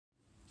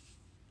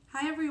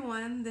Hi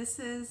everyone, this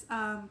is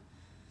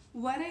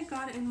what I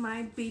got in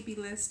my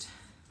Babylist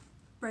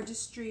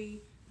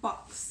Registry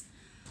Box.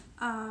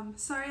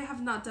 Sorry I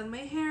have not done my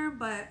hair,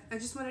 but I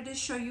just wanted to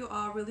show you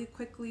all really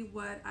quickly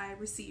what I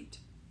received.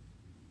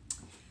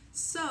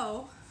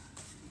 So,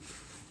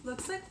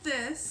 looks like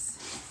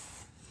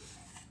this,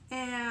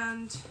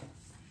 and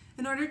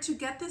in order to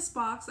get this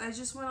box, I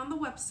just went on the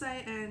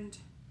website and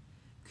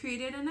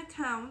created an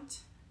account,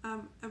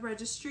 a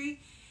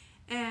registry,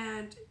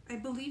 and I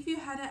believe you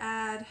had to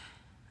add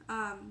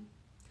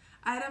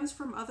items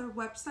from other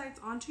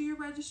websites onto your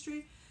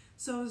registry.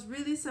 So it was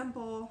really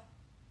simple,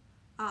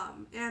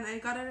 and I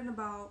got it in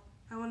about,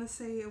 I want to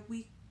say, a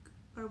week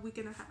or a week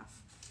and a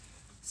half.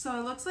 So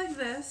it looks like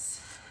this.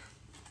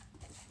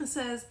 It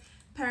says,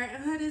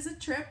 "Parenthood is a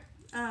trip.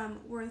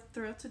 We're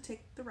thrilled to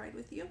take the ride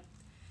with you."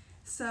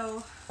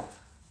 So,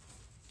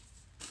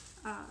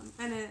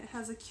 and it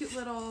has a cute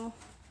little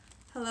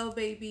 "Hello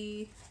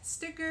Baby"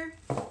 sticker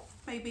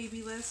by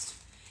Babylist.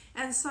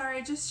 And sorry,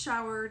 I just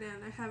showered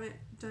and I haven't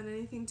done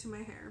anything to my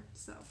hair.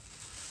 So,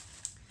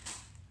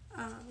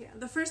 yeah,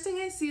 the first thing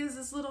I see is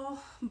this little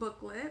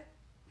booklet.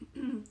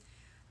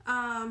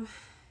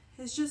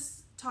 It's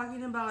just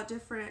talking about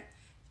different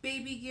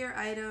baby gear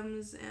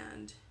items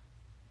and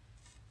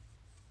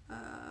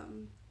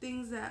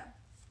things that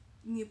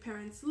new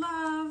parents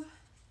love.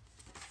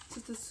 So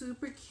it's a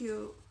super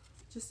cute,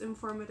 just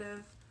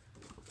informative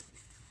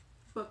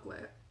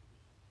booklet.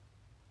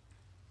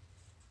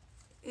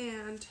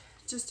 And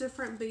just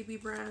different baby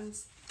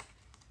brands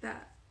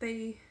that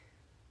they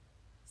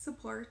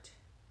support.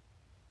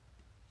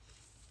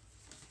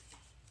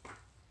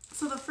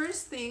 So the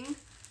first thing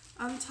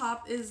on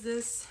top is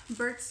this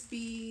Burt's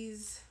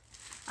Bees.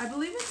 I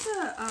believe it's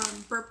a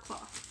burp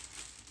cloth.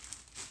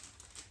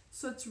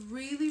 So it's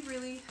really,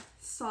 really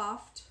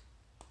soft,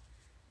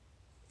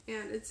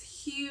 and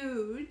it's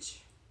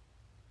huge.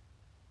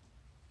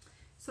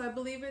 So I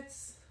believe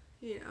it's,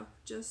 you know,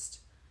 just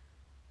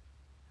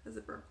as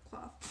a burp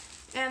cloth.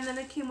 And then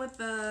it came with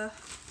the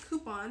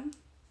coupon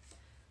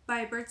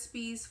by Burt's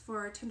Bees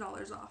for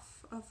 $10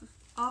 off of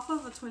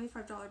a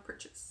 $25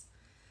 purchase.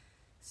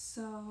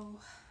 So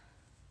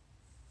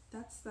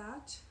that's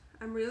that.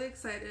 I'm really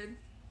excited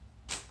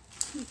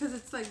because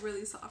it's like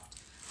really soft.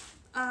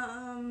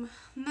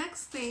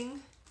 Next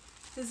thing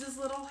is this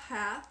little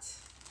hat.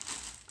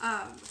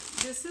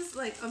 This is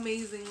like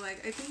amazing.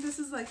 Like, I think this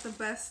is like the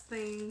best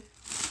thing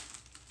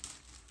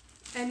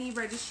any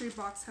registry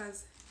box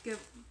has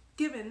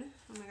given.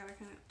 Oh my god, I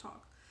can't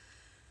talk.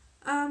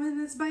 And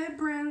it's by a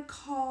brand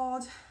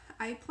called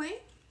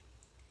iplay,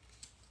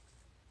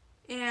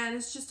 and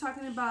it's just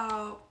talking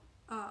about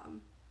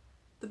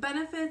the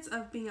benefits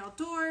of being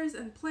outdoors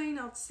and playing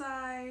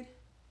outside,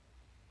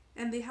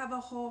 and they have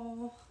a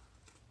whole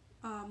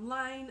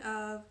line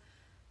of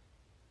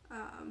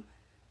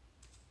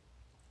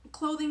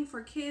clothing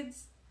for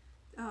kids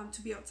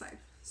to be outside.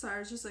 Sorry, I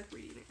was just like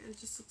reading it. It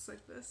just looks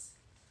like this.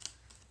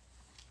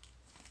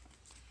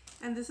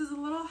 And this is a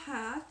little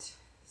hat.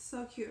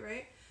 So cute,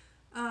 right?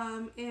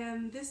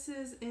 And this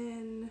is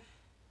in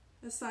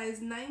a size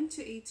 9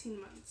 to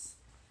 18 months.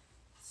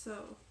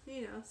 So,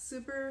 you know,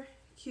 super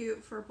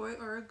cute for a boy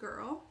or a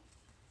girl.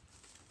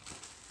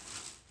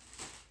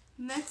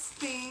 Next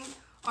thing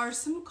are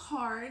some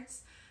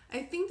cards.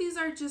 I think these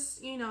are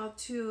just, you know,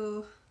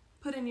 to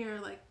put in your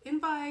like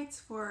invites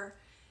for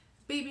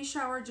baby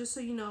shower, just so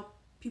you know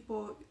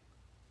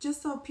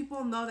just so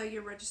people know that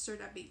you're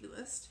registered at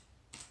Babylist.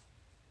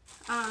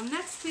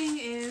 Next thing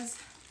is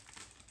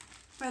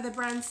by the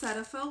brand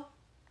Cetaphil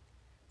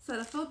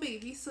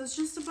Baby. So it's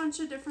just a bunch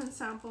of different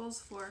samples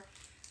for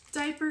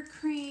diaper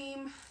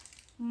cream,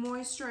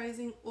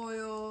 moisturizing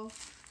oil.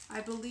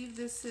 I believe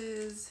this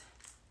is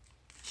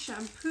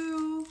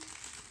shampoo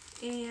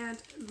and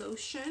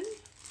lotion.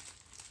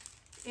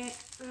 And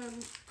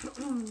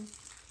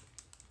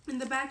in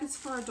the back is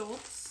for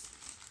adults.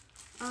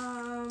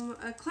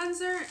 A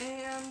cleanser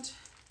and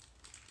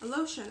a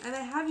lotion. And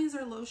I have used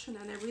their lotion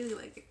and I really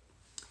like it.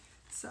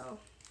 So,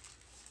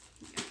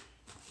 yeah.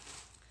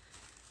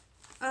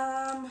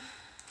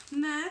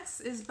 Next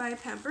is by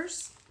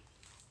Pampers.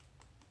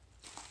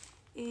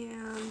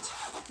 And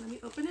let me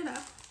open it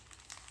up.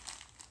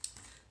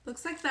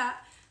 Looks like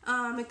that.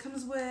 It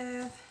comes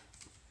with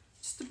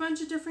just a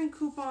bunch of different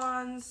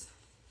coupons.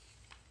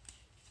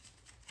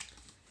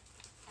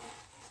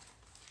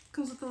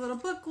 Comes with a little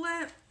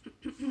booklet.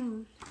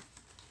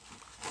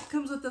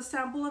 Comes with a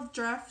sample of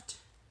Draft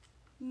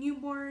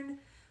newborn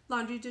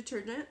laundry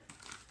detergent,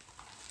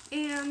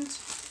 and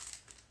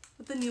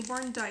with the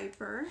newborn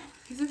diaper.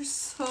 These are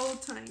so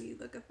tiny,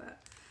 look at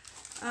that.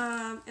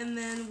 And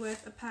then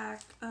with a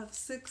pack of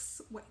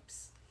 6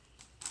 wipes.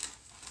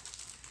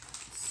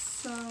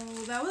 So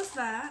that was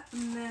that.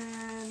 And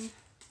then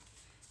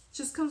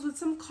just comes with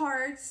some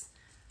cards.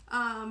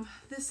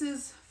 This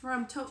is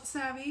from Tote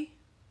Savvy,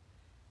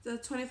 the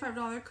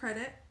 $25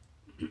 credit.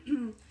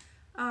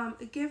 A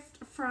gift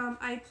from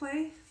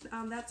iplay,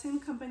 that same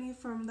company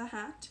from the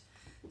hat.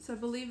 So I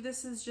believe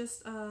this is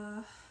just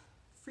a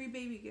free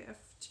baby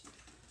gift.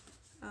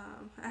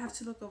 I have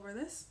to look over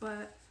this,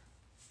 but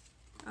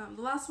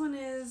the last one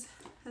is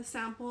a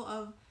sample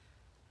of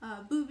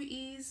Boob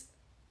Ease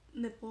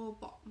Nipple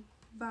Balm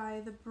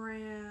by the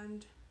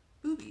brand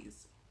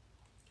Boobies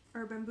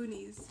or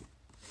Bamboonies.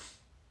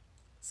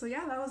 So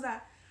yeah, that was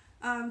that.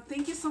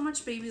 Thank you so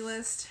much,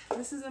 Babylist.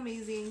 This is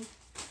amazing.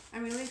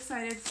 I'm really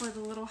excited for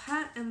the little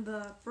hat and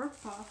the burp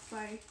cloth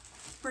by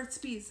Burt's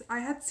Bees. I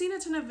had seen a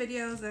ton of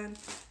videos, and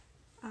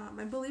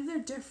I believe they're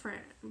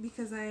different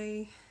because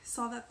I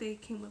saw that they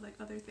came with like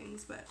other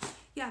things. But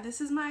yeah,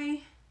 this is my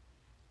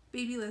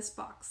Babylist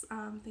box.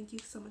 Thank you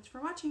so much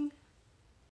for watching.